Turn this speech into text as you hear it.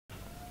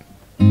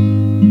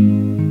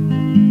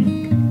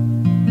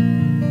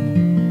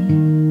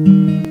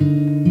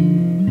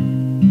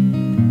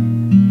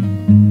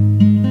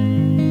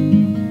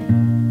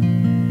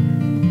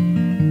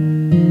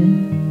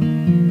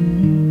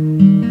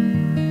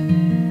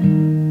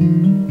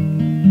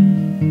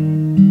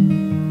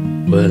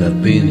Well,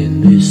 I've been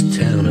in this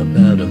town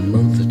about a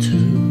month or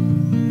two,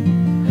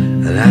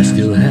 and I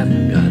still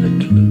haven't got a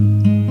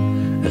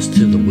clue as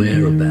to the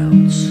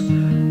whereabouts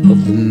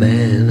of the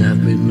man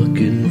I've been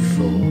looking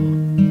for.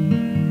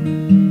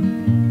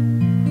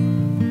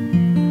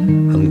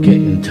 I'm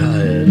getting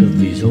tired of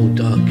these old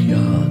dark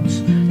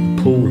yards, the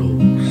pool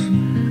halls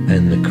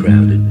and the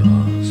crowded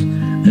bars,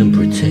 and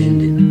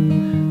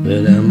pretending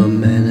that I'm a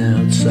man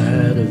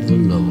outside of the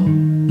law.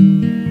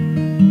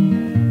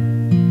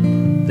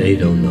 They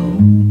don't know,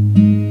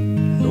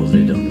 no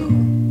they don't know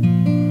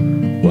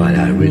what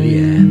I really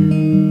am.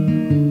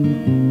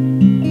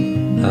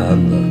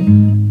 I'm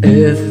the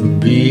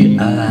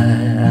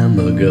FBI, I'm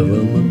a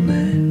government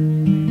man.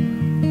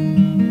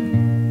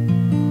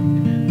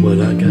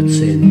 Well, I got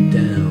sent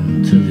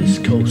down to this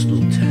coastal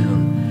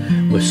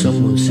town where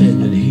someone said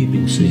that he'd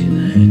been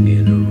seen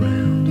hanging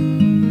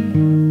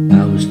around.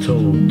 I was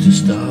told to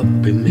stop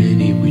him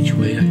any which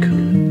way I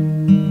could.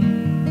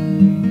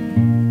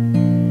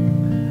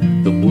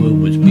 The word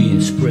was being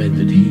spread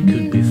that he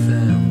could be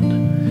found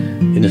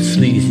in a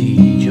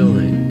sleazy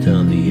joint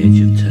on the edge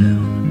of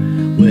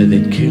town, where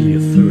they'd kill you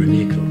for a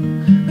nickel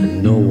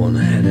and no one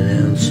had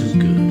an ounce of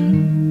good.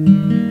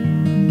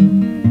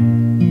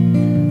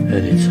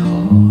 And it's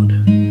hard,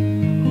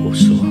 oh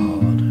so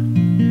hard,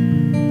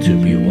 to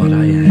be what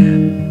I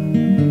am.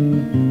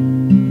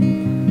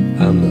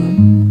 I'm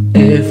the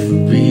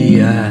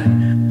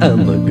FBI,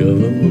 I'm a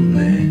government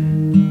man.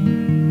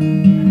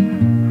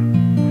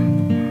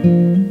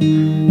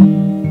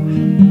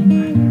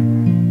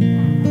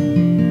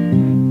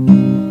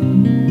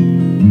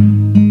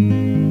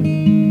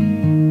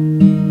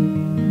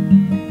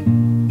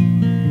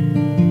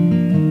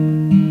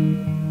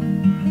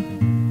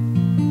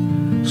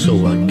 So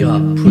I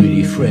got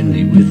pretty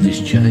friendly with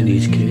this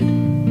Chinese kid.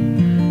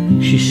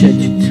 She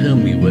said she'd tell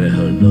me where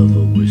her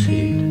lover was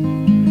hid.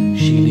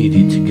 She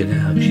needed to get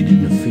out, she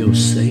didn't feel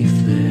safe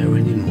there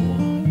anymore.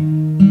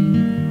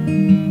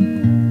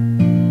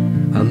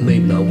 I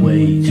made my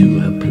way to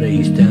her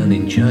place down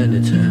in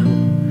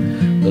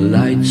Chinatown. The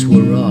lights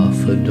were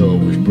off, her door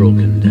was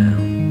broken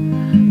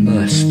down.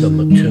 My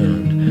stomach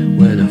turned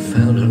when I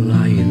found her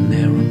lying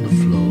there on the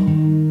floor.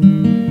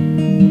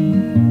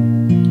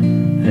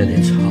 And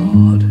it's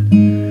hard,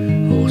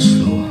 oh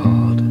so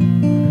hard,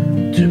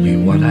 to be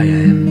what I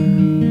am.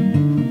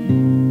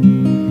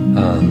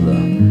 I'm the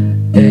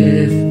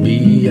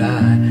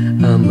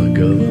FBI, I'm a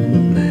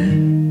government man.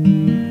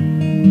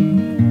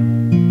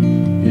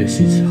 Yes,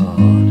 it's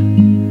hard,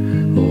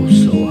 oh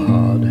so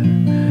hard,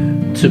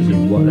 to be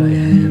what I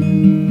am.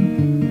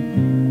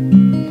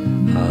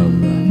 I'm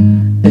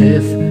the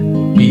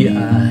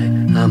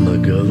FBI, I'm a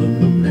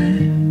government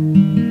man.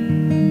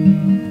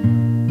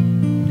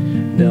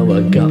 Now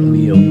I got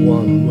me a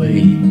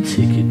one-way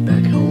ticket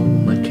back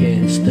home. I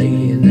can't stay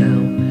here now,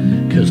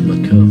 'cause my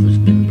cover's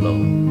been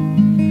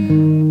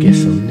blown.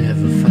 Guess I'll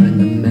never find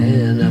the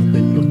man I've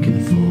been looking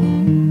for.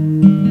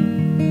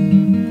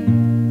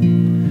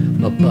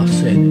 My boss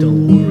said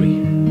don't worry,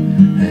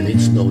 and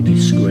it's no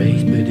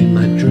disgrace, but in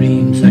my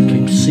dreams I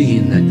keep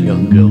seeing that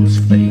young girl's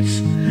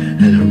face.